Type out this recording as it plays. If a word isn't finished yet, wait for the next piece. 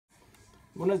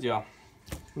Bună ziua!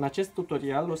 În acest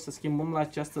tutorial o să schimbăm la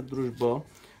această drujbă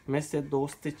MS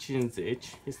 250,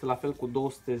 este la fel cu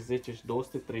 210 și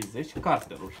 230,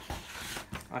 carterul.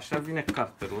 Așa vine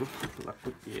carterul la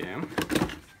cutie.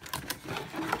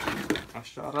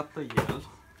 Așa arată el.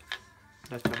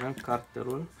 Deci avem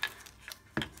carterul.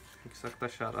 Exact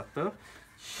așa arată.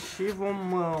 Și vom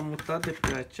muta de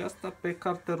pe aceasta pe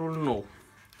carterul nou.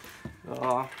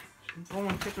 Vom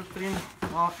începe prin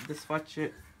a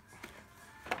desface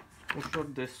ușor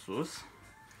de sus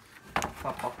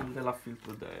capacul de la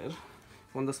filtrul de aer.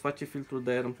 Vom desface filtrul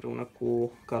de aer împreună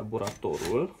cu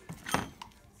carburatorul.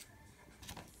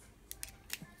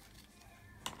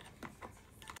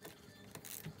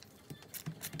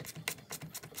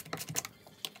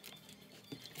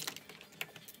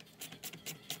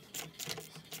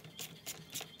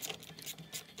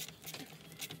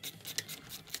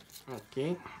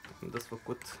 Ok, am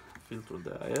desfăcut filtrul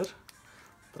de aer,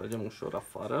 tragem ușor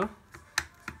afară.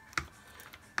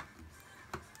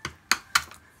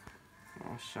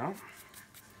 Așa,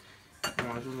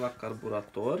 am ajuns la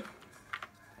carburator.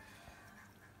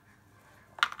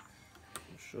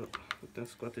 Ușor putem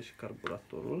scoate și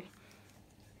carburatorul.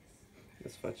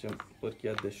 Desfacem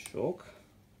pârchia de șoc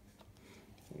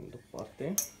în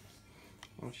deoparte.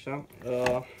 Așa,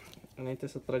 înainte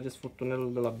să trageți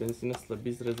furtunelul de la benzină,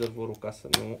 slăbiți rezervorul ca să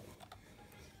nu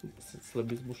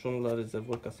slăbiți bușonul la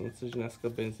rezervor ca să nu se jignească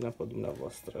benzina pe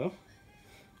dumneavoastră.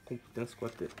 Cum putem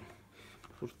scoate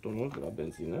furtunul de la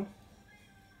benzină.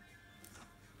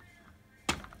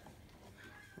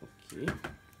 Ok.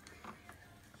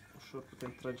 Ușor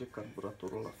putem trage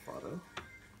carburatorul afară.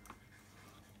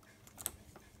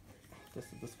 Puteți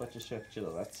să desfaceți și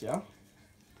accelerația.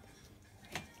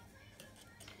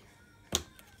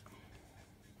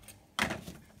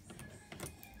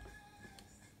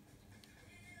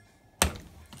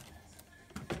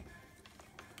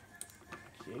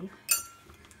 Ok.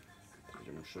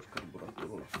 Tragem ușor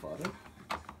carburatorul afară.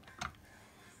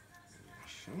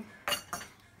 Așa.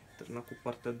 Terminat cu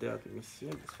partea de admisie,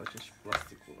 desfacem și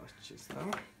plasticul acesta.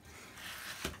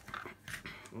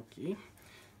 Ok.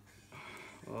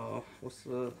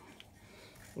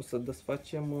 O să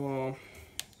desfacem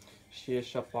și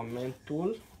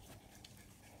eșapamentul.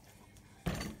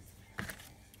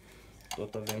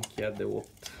 Tot avem cheia de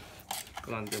 8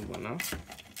 la îndemână.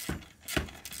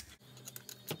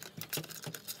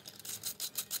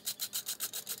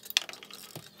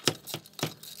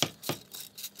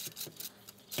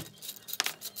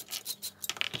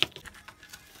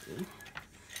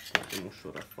 Scoatem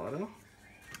ușor afară.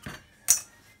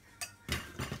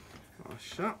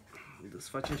 Așa,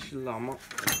 desfacem și lama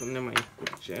ca să nu ne mai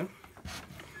încurce.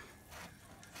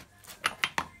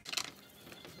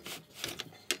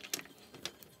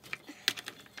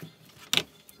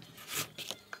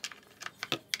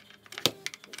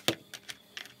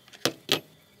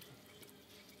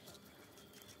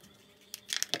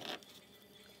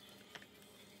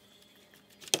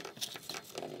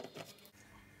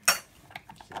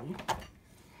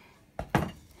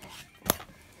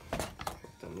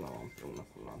 Scoatem lama împreună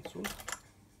cu lanțul.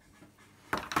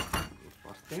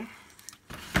 Departe.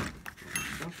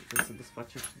 Așa, putem să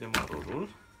desfacem și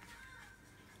demarorul.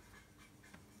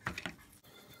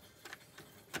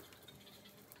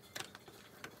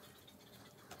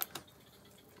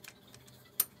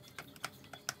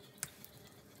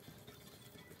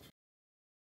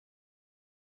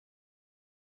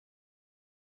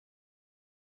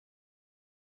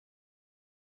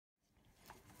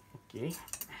 Ok,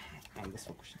 am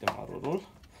desfăcut și demarorul,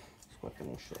 scoatem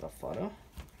ușor afară.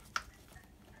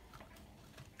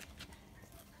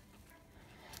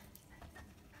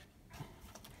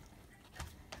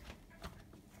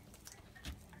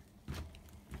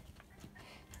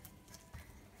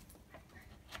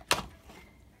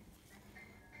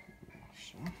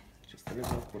 Așa, acesta le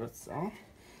vom curăța,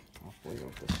 apoi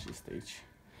o și este aici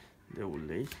de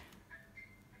ulei.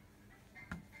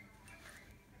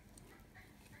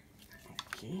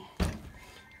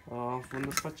 Vom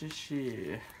desface și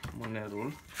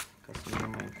mânerul ca să nu ne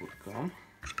mai încurcăm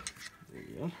de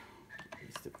el.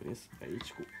 Este prins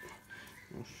aici cu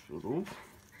un șurub.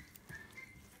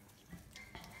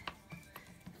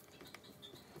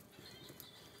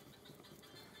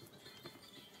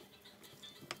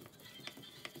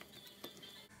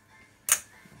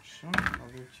 Așa,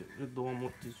 avem cele două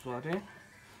amortizoare.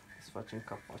 Desfacem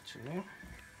capacele.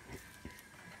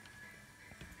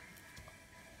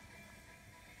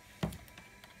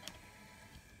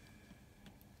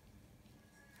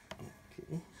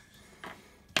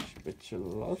 Și pe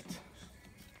celălalt.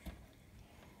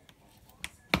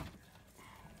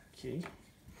 Ok.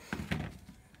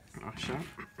 Așa,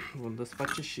 vom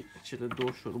desface și cele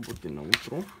două șuruburi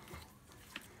dinăuntru.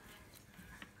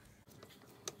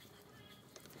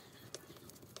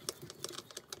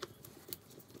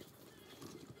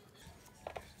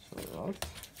 Celălalt.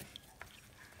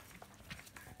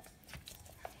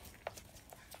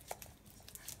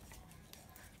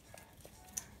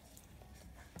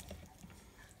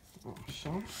 Așa,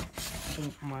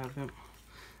 acum mai avem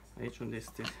aici unde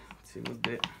este ținut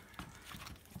de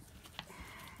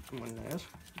mâner.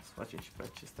 Desfacem și pe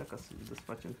acestea ca să le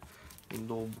desfacem în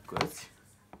două bucăți.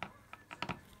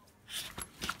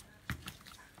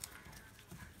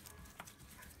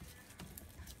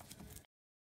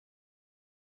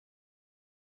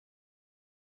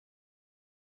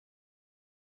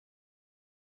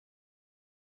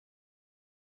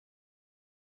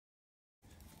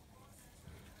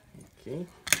 Ok,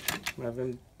 mai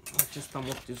avem acest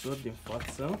amortizor din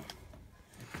față.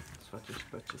 Desfacem și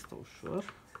pe acesta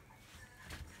ușor.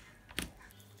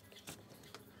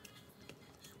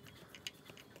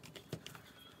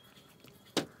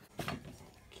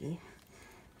 Ok,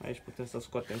 aici putem să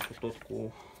scoatem cu tot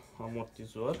cu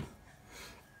amortizor.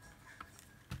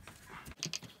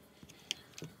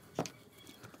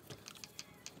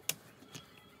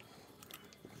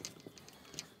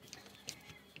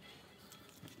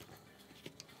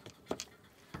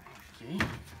 Ok,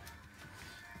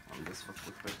 am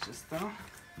desfăcut pe acesta.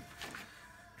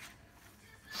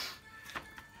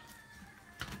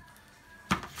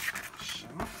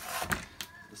 Așa,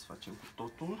 desfacem cu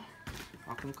totul.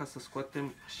 Acum, ca să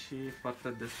scoatem și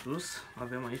partea de sus,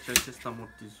 avem aici acest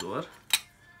amortizor.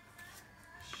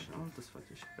 Așa,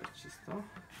 desfacem și pe acesta.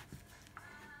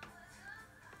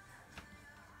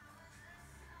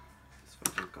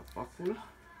 Desfacem capacul.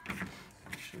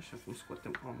 Așa, și acum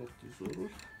scoatem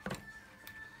amortizorul.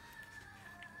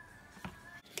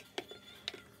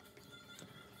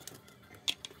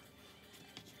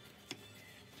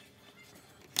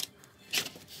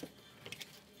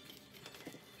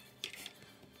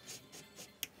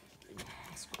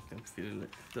 Scoatem firele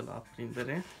de la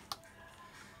aprindere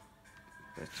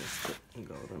pe această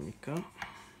gaură mică.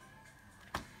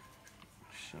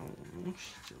 Așa, unul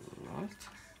și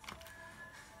celălalt.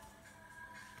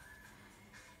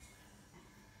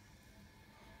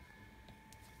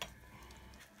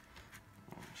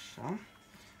 Așa.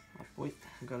 Apoi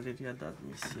galeria de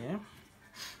admisie.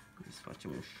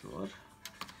 Desfacem ușor.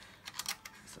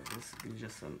 Să aveți grijă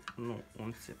să nu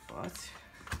înțepați.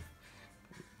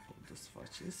 O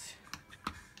desfaceți.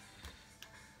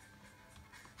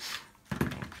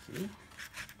 Ok.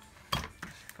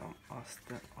 Și cam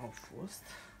astea au fost.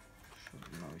 Și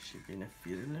nu au ieșit bine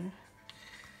firele.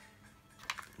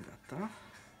 Gata.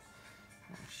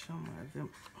 Așa, mai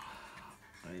avem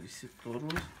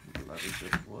aerisitorul de la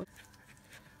rezervor.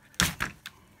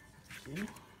 Ok.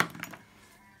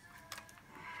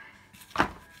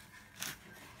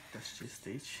 Uitați ce este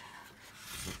aici.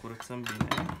 Să curățăm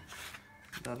bine.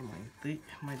 Dar mai întâi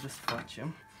mai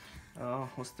desfacem.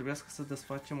 O să trebuiască să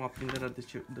desfacem aprinderea,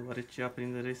 deoarece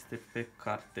aprinderea este pe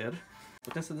carter.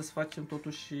 Putem să desfacem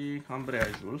totuși și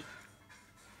ambreiajul.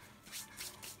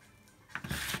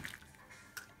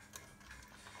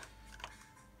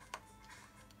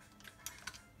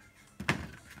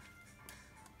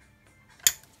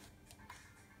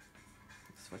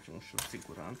 Desfacem ușor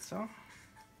siguranța.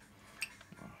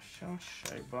 Așa,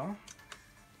 șaiba,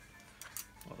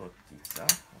 rotița,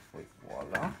 apoi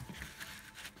oala.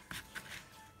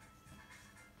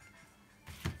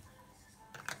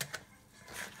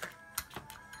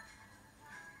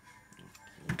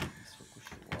 Desfăcut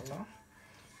și oala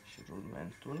și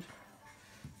rulmentul.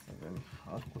 Avem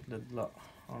arcurile de la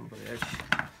ambreiaj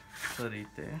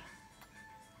sărite.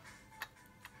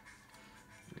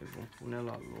 Le vom pune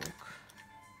la loc.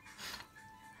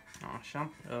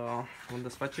 Așa, vom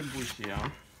desface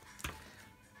bujia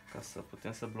ca să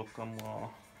putem să blocăm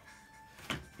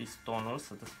pistonul,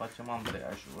 să desfacem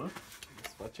ambreiajul.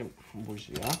 Desfacem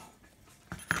bujia.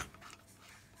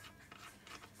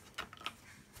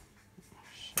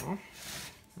 Așa,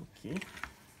 ok.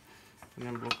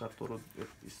 Punem blocatorul de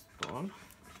piston.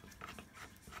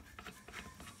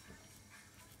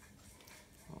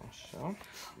 Așa,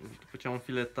 după ce am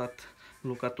înfiletat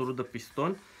blocatorul de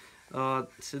piston,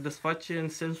 se desface în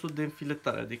sensul de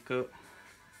înfiletare, adică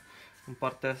în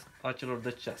partea acelor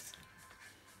de ceas.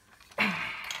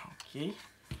 Ok.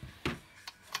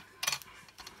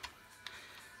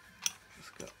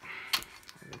 Că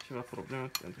avem ceva probleme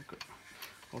pentru că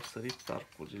au sărit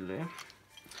arcurile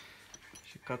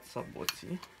și cad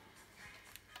saboții.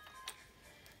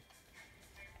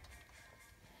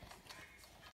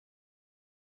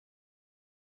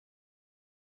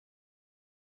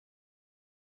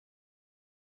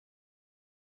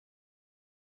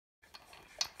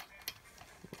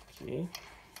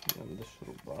 i-am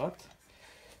deșurubat.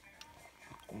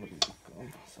 Acum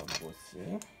ridicăm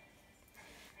saboții.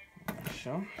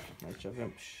 Așa, aici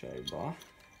avem șaiba.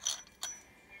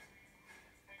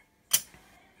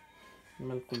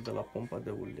 Melcul de la pompa de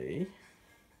ulei.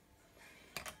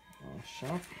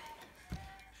 Așa.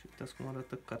 Și uitați cum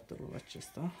arată cartelul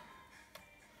acesta.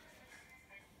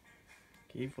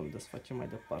 Ok, vom desface mai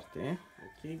departe.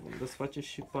 Ok, vom desface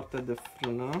și partea de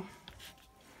frână.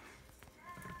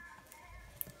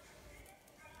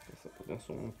 Ca să putem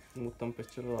să o mutăm pe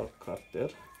celălalt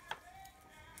carter.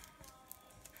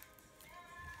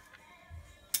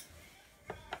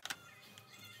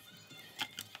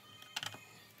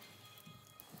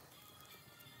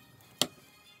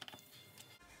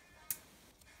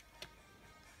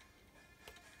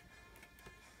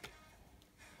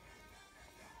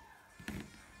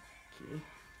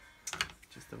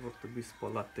 Acestea vor trebui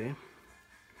spălate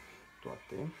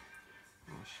toate.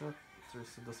 Așa, trebuie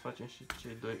să desfacem și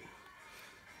cele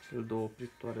două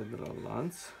opritoare de la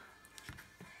lanț.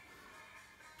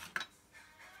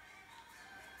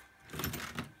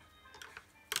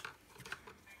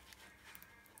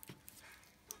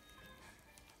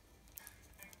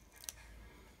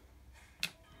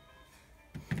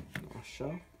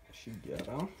 Așa, și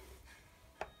gheara.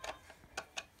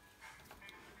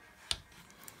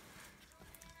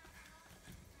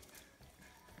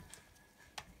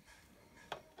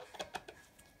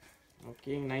 Ok,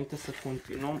 înainte să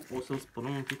continuăm, o să-l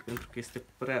spălăm un pic pentru că este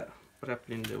prea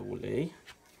plin de ulei.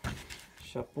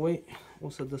 Și apoi o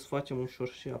să desfacem ușor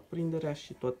și aprinderea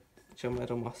și tot ce a mai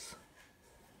rămas.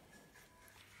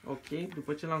 Ok,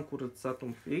 după ce l-am curățat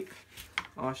un pic,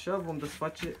 așa vom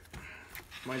desface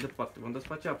mai departe. Vom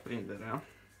desface aprinderea.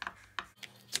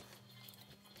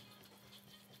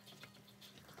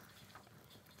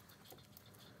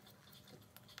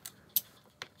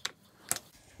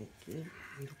 Ok,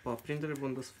 după aprindere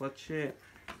vom desface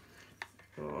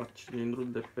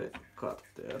cilindrul de pe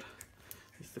carter.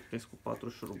 Este prins cu 4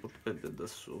 șuruburi pe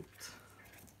dedesubt.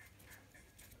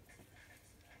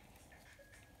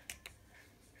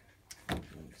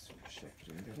 Și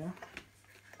aprinderea.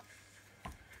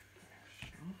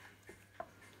 Așa.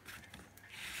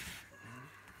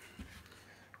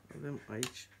 Avem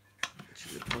aici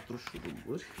cele 4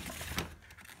 șuruburi.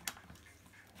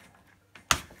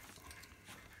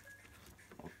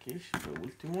 Ok, și pe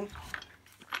ultimul.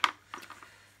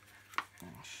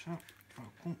 Așa,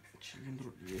 acum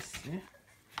cilindrul iese.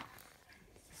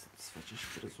 Să desfacem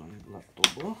și trezoane de la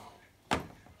tobă.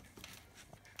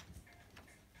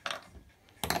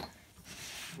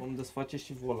 Vom desface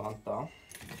și volanta.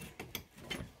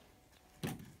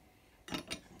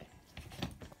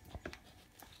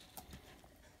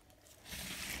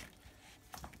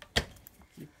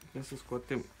 Putem să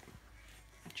scoatem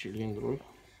cilindrul.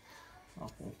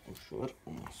 Acum ușor,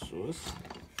 în sus.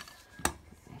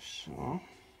 Așa.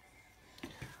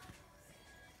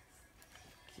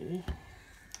 Ok.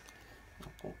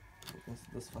 Acum putem să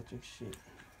desfacem și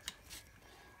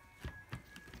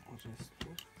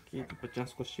restul. Ok, după ce am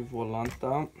scos și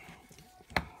volanta,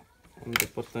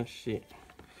 îndepărtăm și.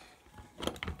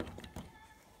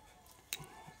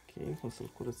 Ok, o să-l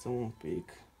curățăm un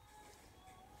pic.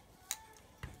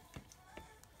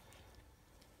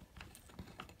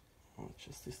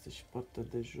 Aceasta este și partea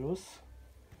de jos.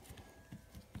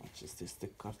 Acesta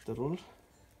este carterul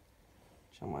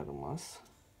ce a mai rămas.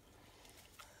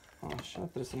 Așa,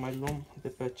 trebuie să mai luăm de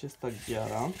pe acesta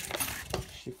gheara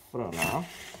și frâna,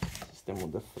 sistemul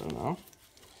de frână.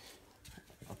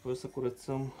 Apoi o să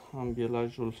curățăm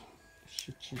ambielajul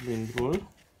și cilindrul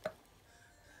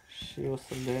și o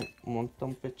să le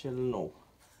montăm pe cel nou.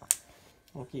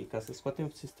 Ok, ca să scoatem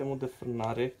sistemul de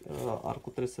frânare,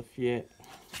 arcul trebuie să fie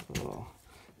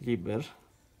liber.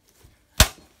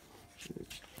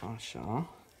 Deci, așa.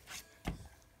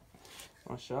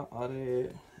 Așa,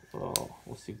 are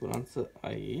o siguranță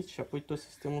aici și apoi tot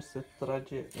sistemul se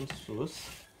trage în sus.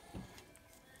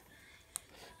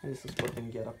 Haideți să scoatem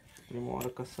gheara prima oară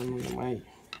ca să nu ne mai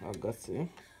agațe.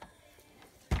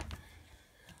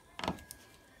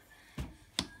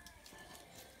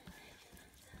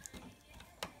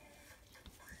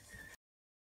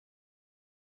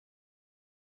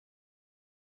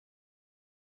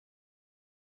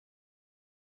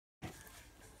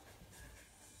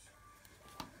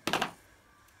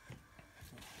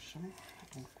 Așa,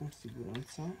 acum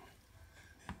siguranța.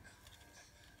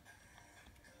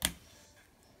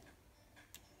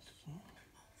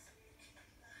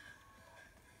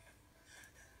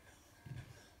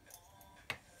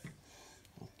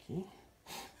 Ok.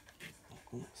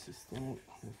 Acum sistemul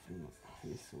de frână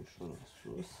iese ușor în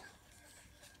sus.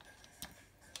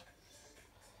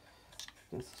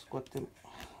 putem să scoatem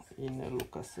inelul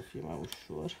ca să fie mai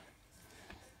ușor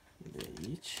de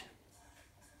aici.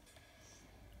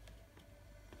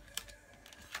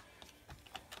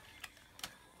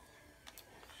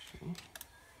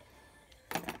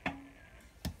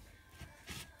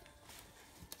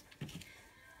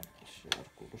 Și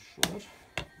arcul ușor.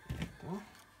 Da.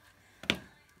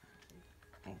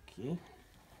 Ok.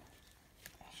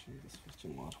 Și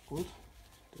desfacem arcul.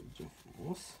 Trăgem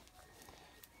frumos.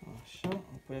 Așa.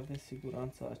 Apoi avem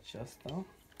siguranța aceasta.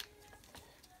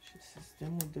 Și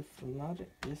sistemul de frânare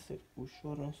iese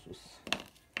ușor în sus.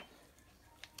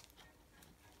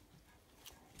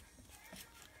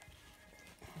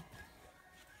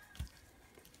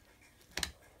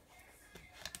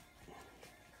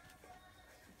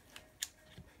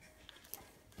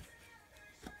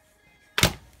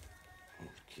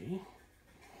 Ok.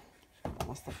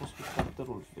 Asta a fost cu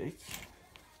carterul vechi.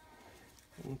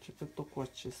 Începem tot cu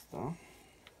acesta.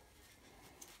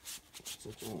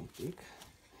 Facem un pic.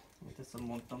 Haideți să-l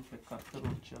montăm pe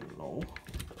carterul cel nou.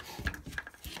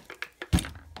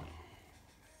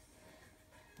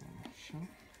 Așa.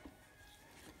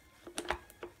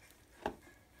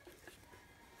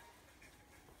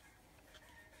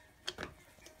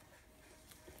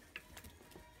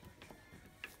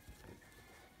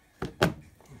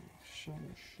 Așa,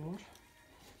 ușor.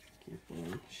 Ok,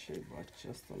 punem șeiba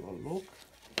aceasta la loc.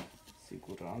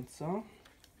 Siguranța.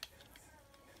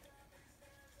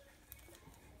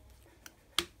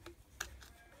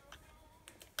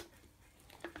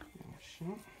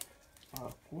 Așa.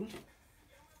 Arcul.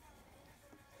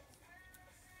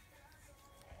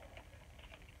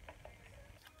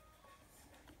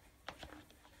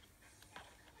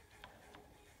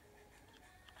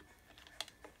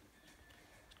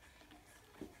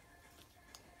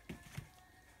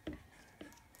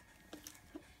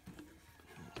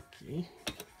 Ok.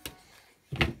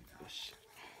 Așa.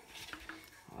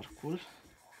 Arcul.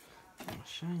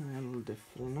 Așa, inelul de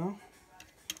frână.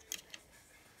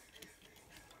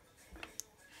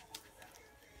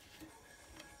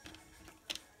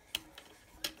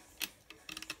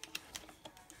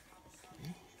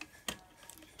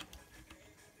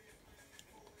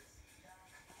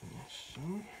 Așa.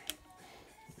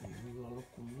 Inelul la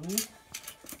locul lui.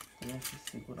 Punem și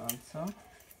siguranța.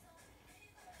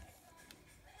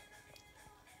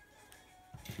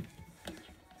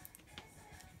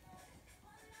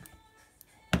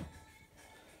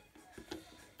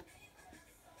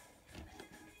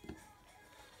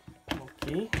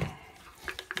 Ok,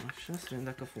 așa, să vedem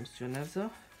dacă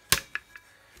funcționează.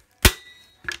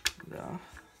 Da,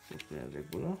 totul e în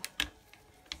regulă.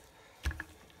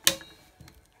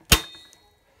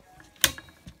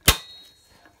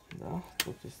 Da,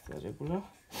 totul este în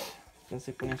regulă. Putem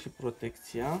să punem și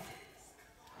protecția.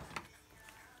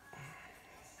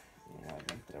 Mai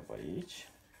avem treaba aici.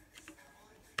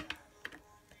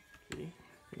 Ok,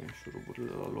 punem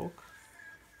șuruburile la loc.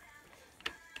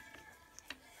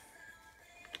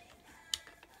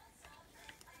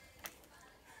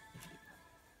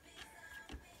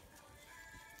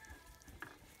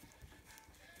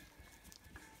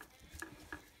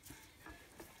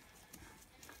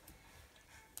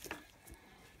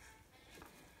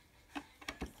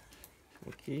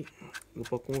 Ok,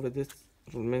 după cum vedeți,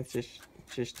 rulmenții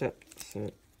aceștia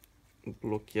se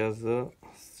blochează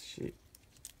și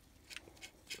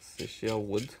se și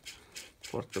aud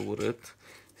foarte urât.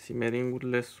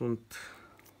 Simeringurile sunt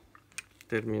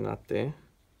terminate.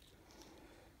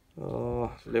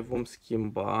 Le vom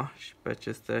schimba și pe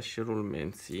acestea și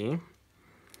rulmenții.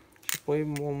 Și apoi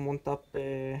vom monta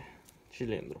pe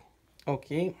cilindru. Ok,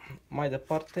 mai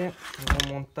departe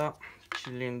vom monta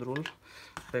cilindrul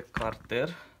pe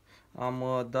carter.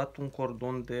 Am dat un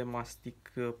cordon de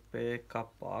mastic pe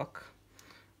capac.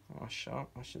 Așa,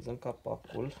 așezăm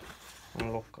capacul în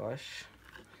locaș.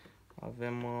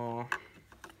 Avem o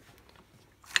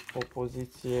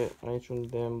poziție aici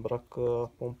unde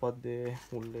îmbracă pompa de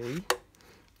ulei.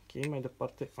 Ok, mai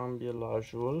departe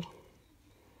ambielajul.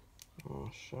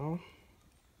 Așa.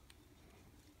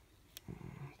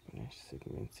 Punem și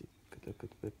segmenții cât de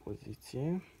cât pe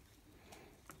poziție.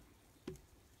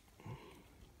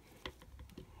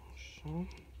 Așa.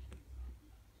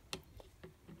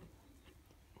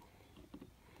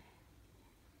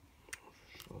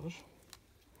 Ușor.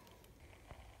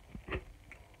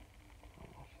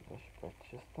 Am și pe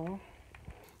acesta.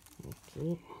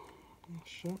 Ok.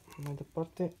 Așa. Mai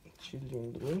departe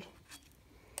cilindrul.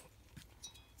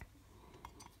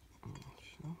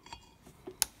 Așa.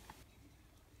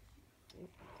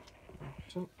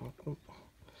 Așa. Acum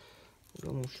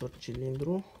dăm ușor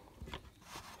cilindru.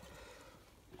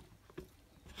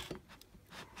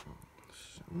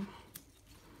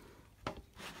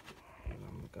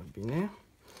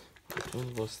 îl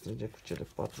voi strânge cu cele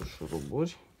 4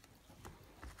 șuruburi.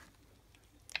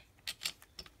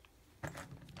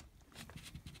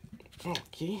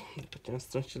 Ok, după ce am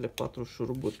strâns cele 4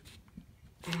 șuruburi,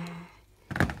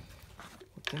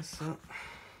 putem să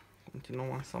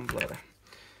continuăm ansamblarea.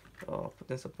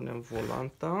 Putem să punem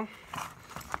volanta,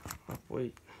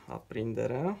 apoi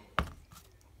aprinderea,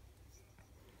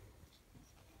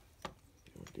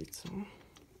 piulița,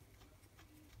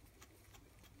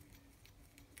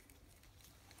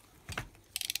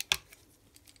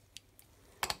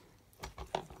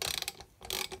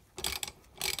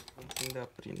 de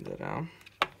aprinderea,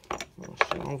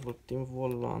 așa, învârtim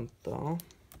volanta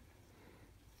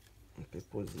pe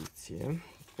poziție,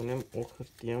 punem o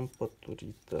hârtie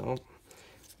împăturită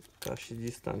ca și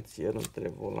distanțier între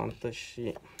volantă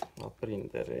și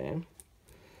aprindere.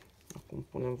 Acum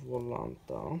punem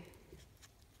volanta,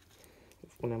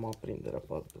 punem aprinderea,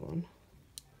 pardon.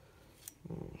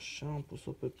 Așa, am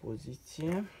pus-o pe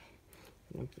poziție,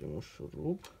 punem primul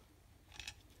șurub.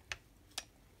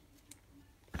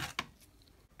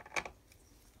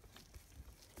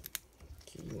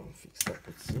 Ok, l-am fixat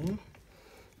puțin.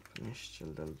 Punem și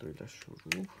cel de-al doilea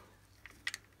șurub.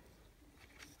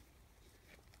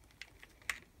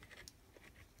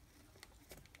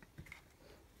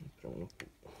 Împreună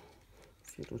cu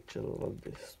firul celălalt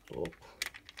de stop.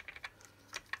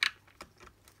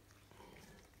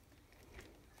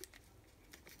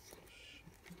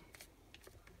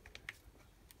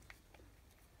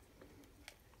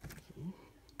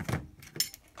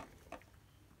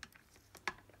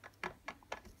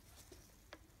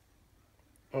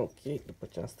 Ok, după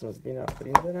ce am strâns bine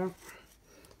aprinderea,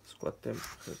 scoatem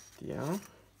hârtia.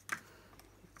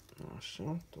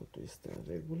 Așa, totul este în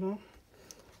regulă.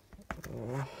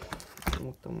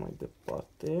 Mutăm mai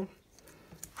departe.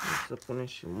 Să punem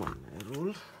și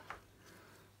mânerul.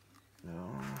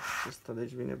 Acesta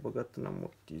deci vine băgat în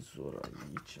amortizor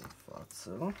aici, în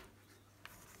față.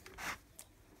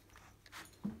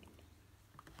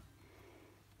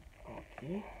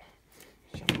 Ok.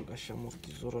 Și am băgat și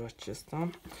amortizorul acesta.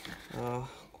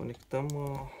 Conectăm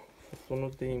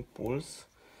furtunul de impuls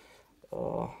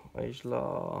aici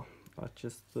la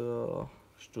acest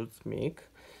ștuț mic.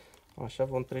 Așa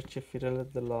vom trece firele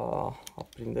de la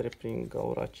aprindere prin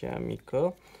gaura aceea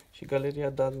mică și galeria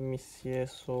de admisie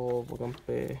să o băgăm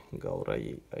pe gaura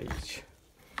ei aici.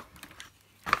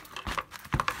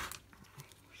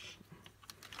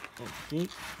 Ok,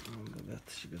 am băgat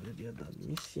și galeria de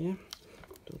admisie,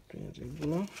 totul e în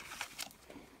regulă.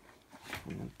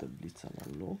 Punem tablița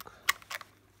la loc.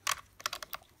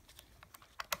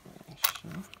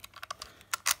 Așa.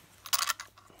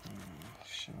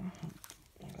 Așa.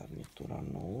 Garnitura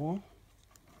nouă.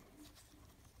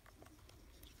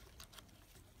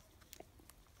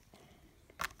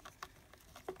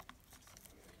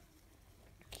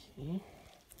 Ok.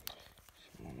 Și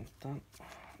momentan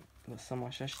lăsăm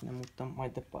așa și ne mutăm mai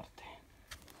departe.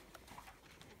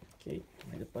 Ok,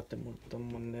 mai departe mutăm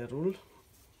mânerul.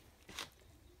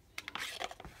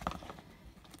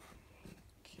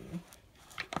 Ok.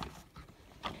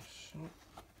 Așa.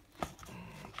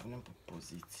 Punem pe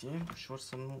poziție, ușor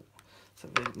să nu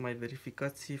mai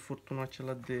verificați furtunul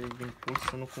acela de impuls,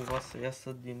 să nu cumva să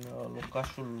iasă din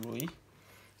locașul lui.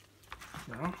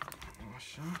 Da?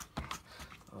 Așa.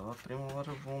 Prima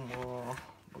oară vom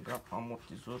băga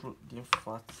amortizorul din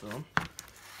față,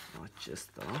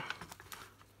 acesta.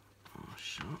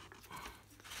 Așa.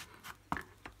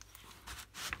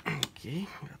 Ok,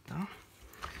 gata.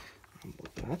 Am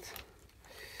băgat.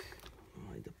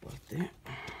 Mai departe.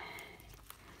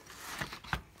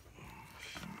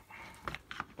 Așa.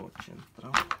 O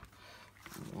centrăm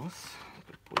frumos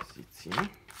pe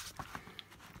poziție.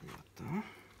 Gata.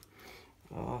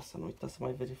 Să nu uitați să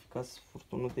mai verificați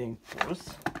furtunul de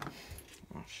impuls.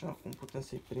 Așa, acum putem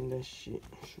să-i prindem și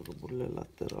șuruburile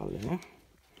laterale.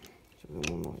 Și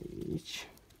avem unul aici.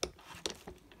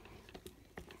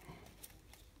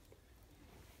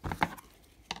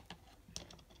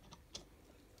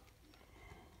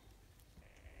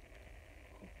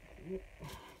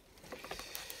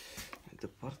 Mai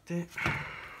departe,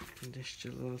 prindem și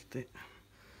celelalte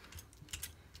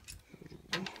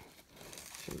șuruburi.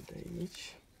 Cel de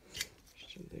aici și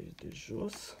cel de aici de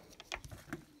jos.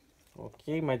 Ok,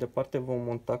 mai departe vom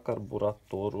monta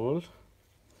carburatorul.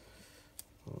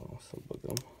 O să-l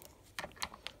băgăm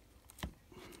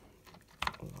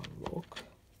la loc.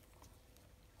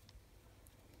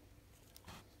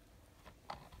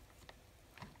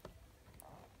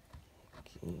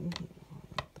 Ok, a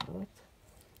intrat.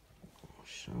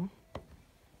 Așa.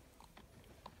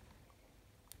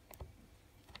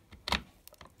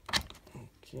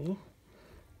 Ok.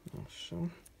 Așa. Așa.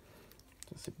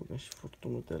 Putem să-i băgăm și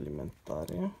furtunul de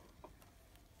alimentare.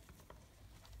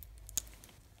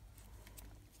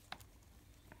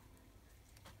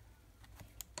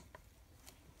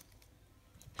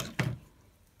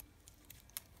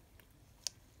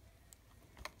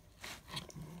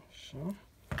 Așa.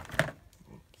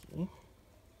 Ok.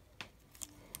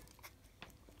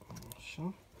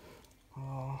 Așa.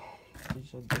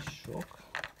 Deja de șoc.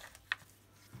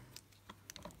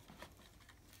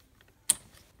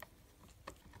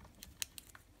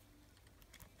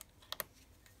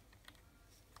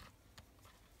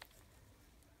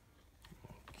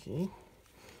 Ok.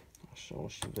 Așa o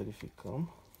și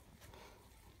verificăm.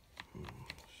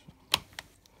 Așa.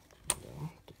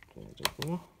 Da, totul e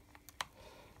regulă.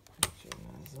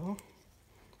 Funcționează.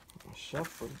 Așa,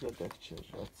 pârghia de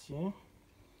accelerație.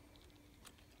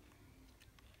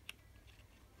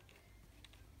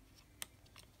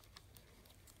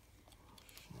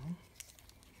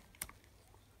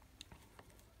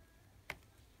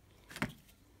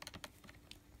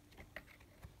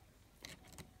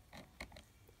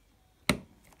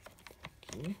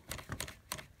 Ok.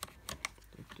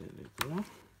 Totul e regulă.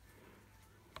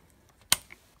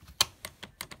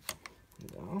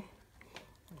 Da.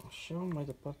 Așa, mai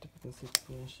departe putem să-i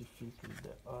punem și filtrul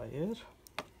de aer.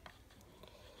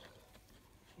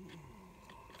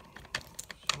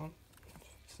 Așa,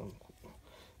 fixăm cu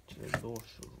cele două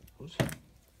șuruburi.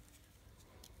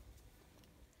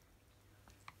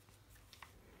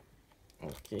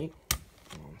 Ok,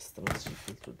 am strâns și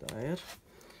filtrul de aer.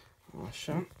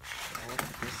 Așa,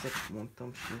 putem să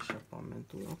montăm și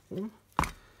eșapamentul acum.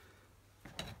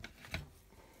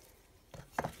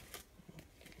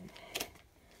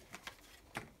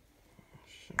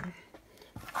 Așa,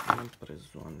 punem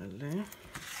prezoanele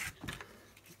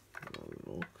la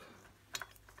loc.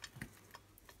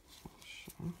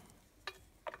 Așa.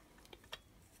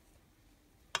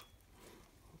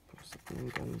 O să punem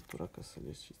garnitura ca să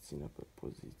le și țină pe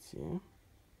poziție.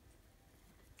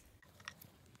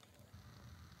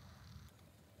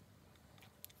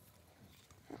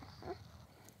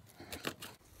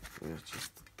 Pe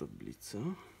această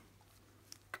tabliță.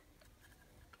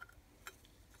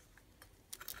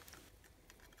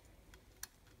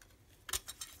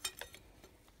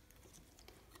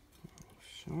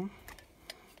 Așa.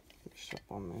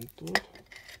 Eșapamentul.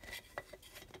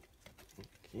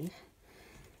 Ok.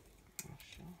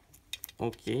 Așa.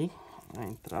 Ok, a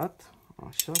intrat.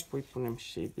 Așa, apoi punem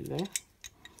șeibile,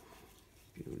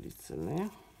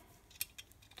 piulițele.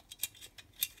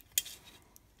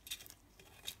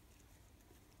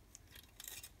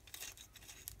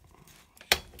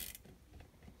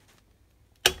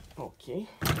 Ok.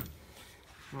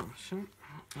 Așa.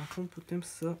 Acum putem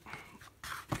să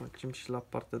facem și la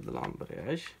partea de la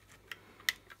ambreiaj.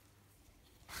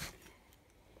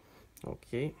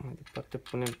 Ok, mai departe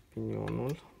punem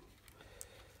pinionul.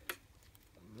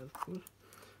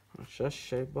 Așa,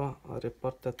 șaiba are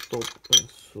partea top în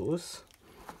sus.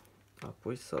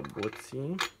 Apoi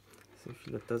saboții se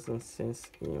înfiletează în sens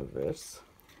invers.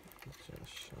 Deci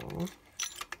așa.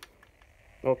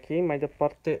 Ok, mai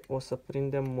departe o să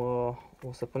prindem,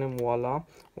 o să punem oala.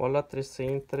 Oala trebuie să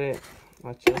intre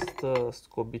această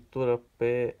scobitură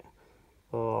pe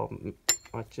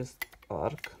acest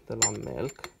arc de la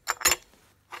melc.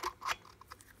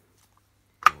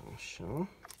 Așa.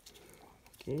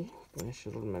 Ok, punem și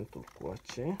rulmentul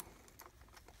coace.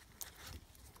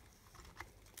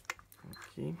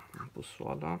 Ok, am pus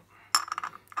oala,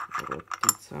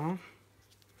 rotița,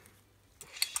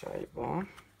 șaiba,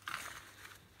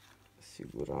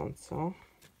 siguranța. Ok,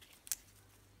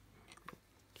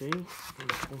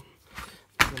 acum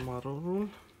demarorul.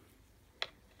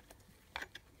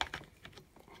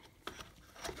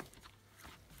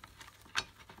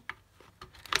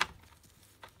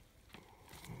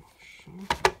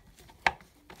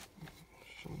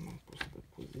 Așa, am pus pe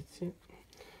poziție.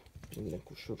 Prindem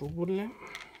cu șuruburile.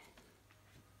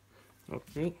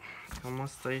 Ok, cam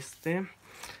asta este.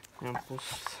 I-am pus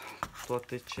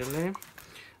toate cele.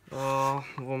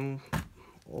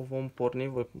 Vom porni,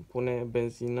 voi pune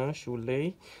benzină și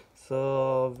ulei să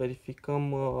verificăm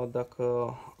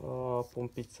dacă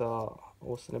pompița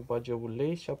o să ne bage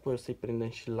ulei și apoi o să-i prindem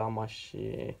și lama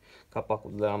și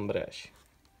capacul de ambreiaj.